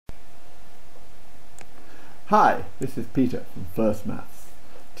Hi, this is Peter from First Maths.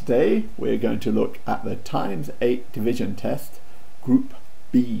 Today we're going to look at the ×8 division test, Group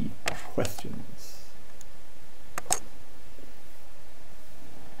B questions.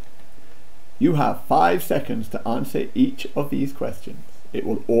 You have 5 seconds to answer each of these questions. It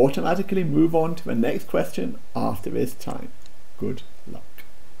will automatically move on to the next question after this time. Good luck.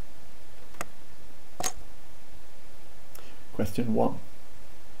 Question 1.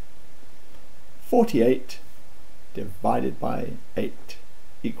 48 divided by 8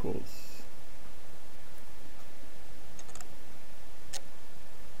 equals.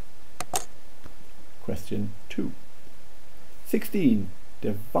 Question 2. 16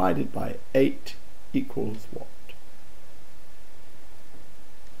 divided by 8 equals what?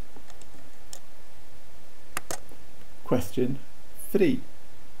 Question 3.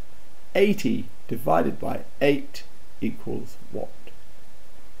 80 divided by 8 equals what?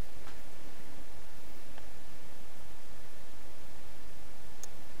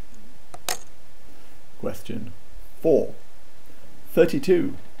 Question 4.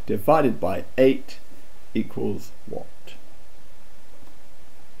 32 divided by 8 equals what?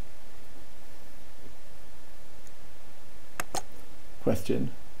 Question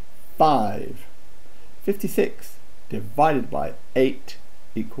 5. 56 divided by 8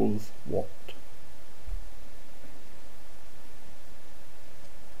 equals what?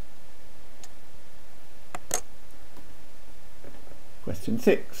 Question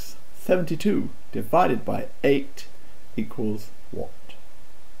 6. 72 divided by 8 equals what?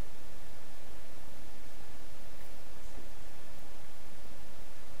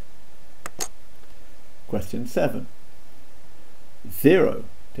 Question 7. 0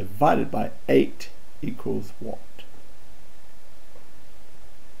 divided by 8 equals what?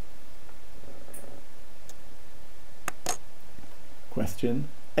 Question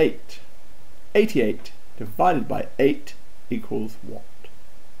 8. 88 divided by 8 equals what?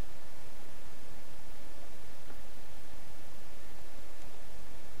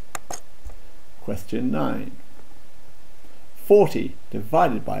 Question 9. 40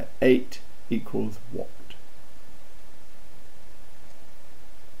 divided by 8 equals what?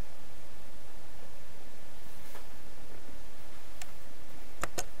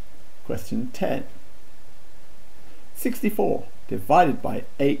 Question 10. 64 divided by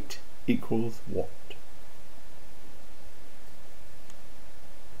 8 equals what?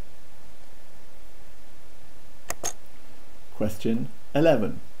 Question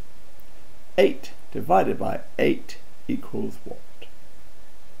 11. 8 divided by 8 equals what?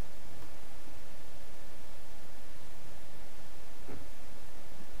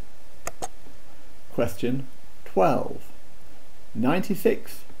 Question 12.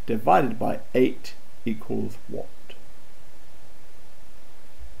 96 divided by 8 equals what?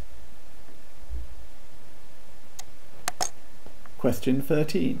 Question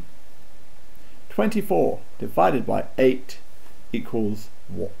 13. 24 divided by 8 equals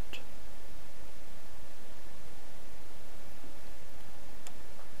what?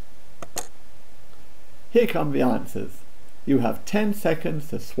 Here come the answers. You have 10 seconds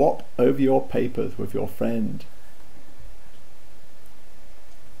to swap over your papers with your friend.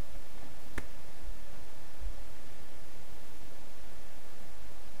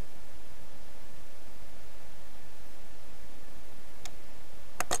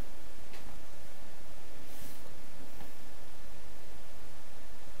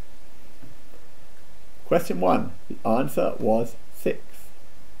 Question 1. The answer was 6.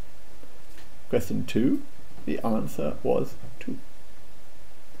 Question 2, the answer was 2.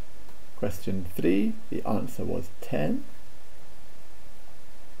 Question 3, the answer was 10.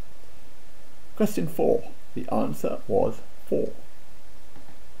 Question 4, the answer was 4.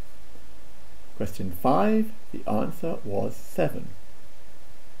 Question 5, the answer was 7.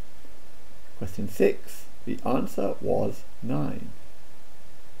 Question 6, the answer was 9.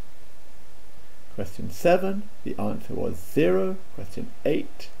 Question 7, the answer was 0. Question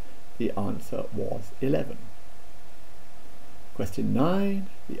 8, the answer was 11. Question 9,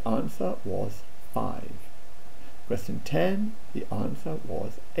 the answer was 5. Question 10, the answer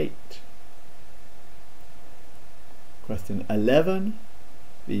was 8. Question 11,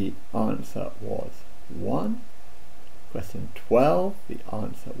 the answer was 1. Question 12, the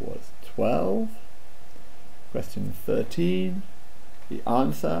answer was 12. Question 13, the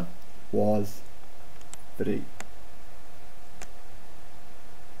answer was 3.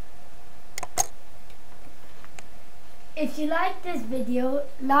 If you like this video,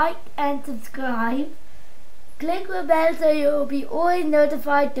 like and subscribe. Click the bell so you will be always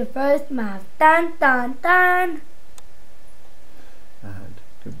notified to First Maths. Dun dun dun! And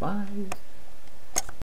goodbye.